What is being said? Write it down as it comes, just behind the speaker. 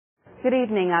Good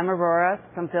evening, I'm Aurora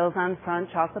from Phil's on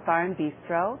Front Chocolate Bar and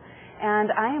Bistro,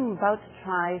 and I am about to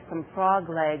try some frog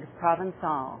legs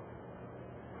Provencal.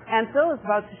 And Phil is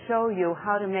about to show you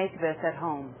how to make this at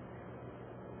home.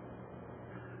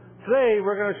 Today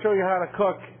we're going to show you how to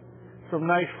cook some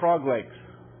nice frog legs.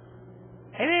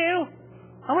 Hello,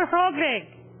 I'm a frog leg.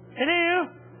 Hello,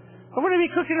 I'm going to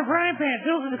be cooking in a frying pan.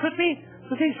 Phil's going to cook me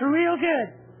so it tastes real good.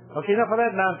 Okay, enough of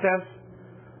that nonsense.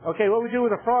 Okay, what we do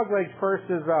with the frog legs first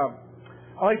is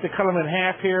I like to cut them in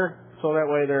half here so that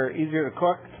way they're easier to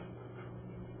cook.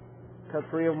 Cut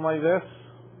 3 of them like this.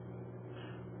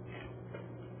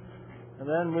 And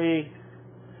then we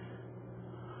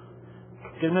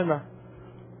get them in the,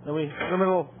 then we put them in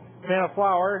a little pan of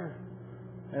flour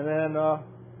and then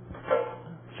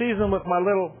season with my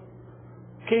little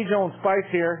Cajun spice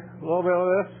here, a little bit of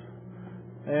this,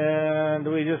 and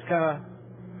we just kind of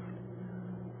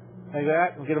like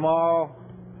that, and get them all,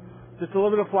 just a little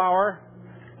bit of flour.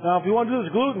 Now if you want to do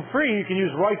this gluten-free, you can use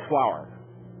rice flour.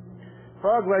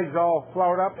 Frog legs all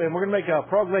floured up, and we're going to make a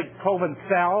frog leg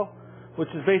Provencal, which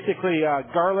is basically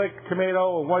garlic,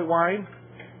 tomato, and white wine.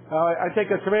 I take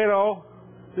a tomato.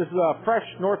 This is a fresh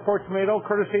Northport tomato,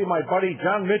 courtesy of my buddy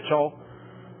John Mitchell,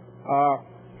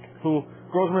 who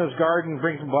grows them in his garden and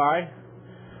brings them by.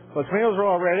 So the tomatoes are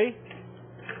all ready.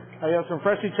 I have some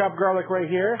freshly chopped garlic right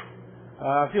here.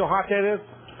 See how hot that is?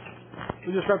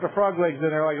 We just stuff the frog legs in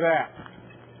there like that.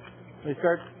 They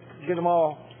start to get them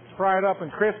all fried up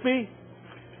and crispy.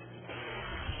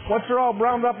 Once they're all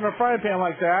browned up in a frying pan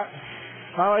like that,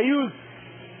 I use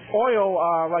oil,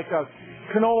 like a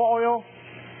canola oil.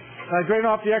 And I drain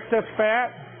off the excess fat.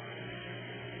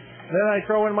 Then I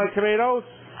throw in my tomatoes,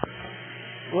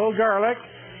 a little garlic,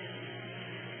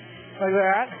 like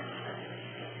that.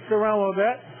 Stir around a little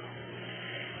bit.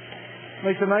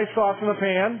 Makes a nice sauce in the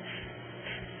pan.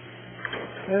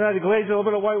 And I glaze a little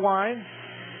bit of white wine.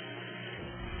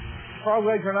 Frog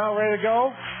legs are now ready to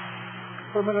go.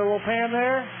 Put them in a little pan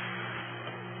there.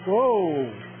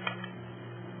 Whoa!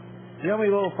 Yummy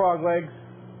little frog legs.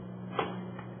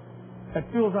 At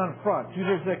Phil's on Front,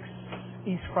 206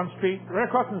 East Front Street, right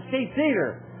across from the State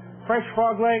Theater. Fresh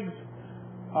frog legs.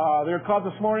 They were caught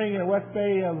this morning in West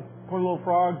Bay. Poor little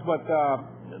frogs, but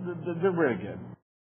they're very good.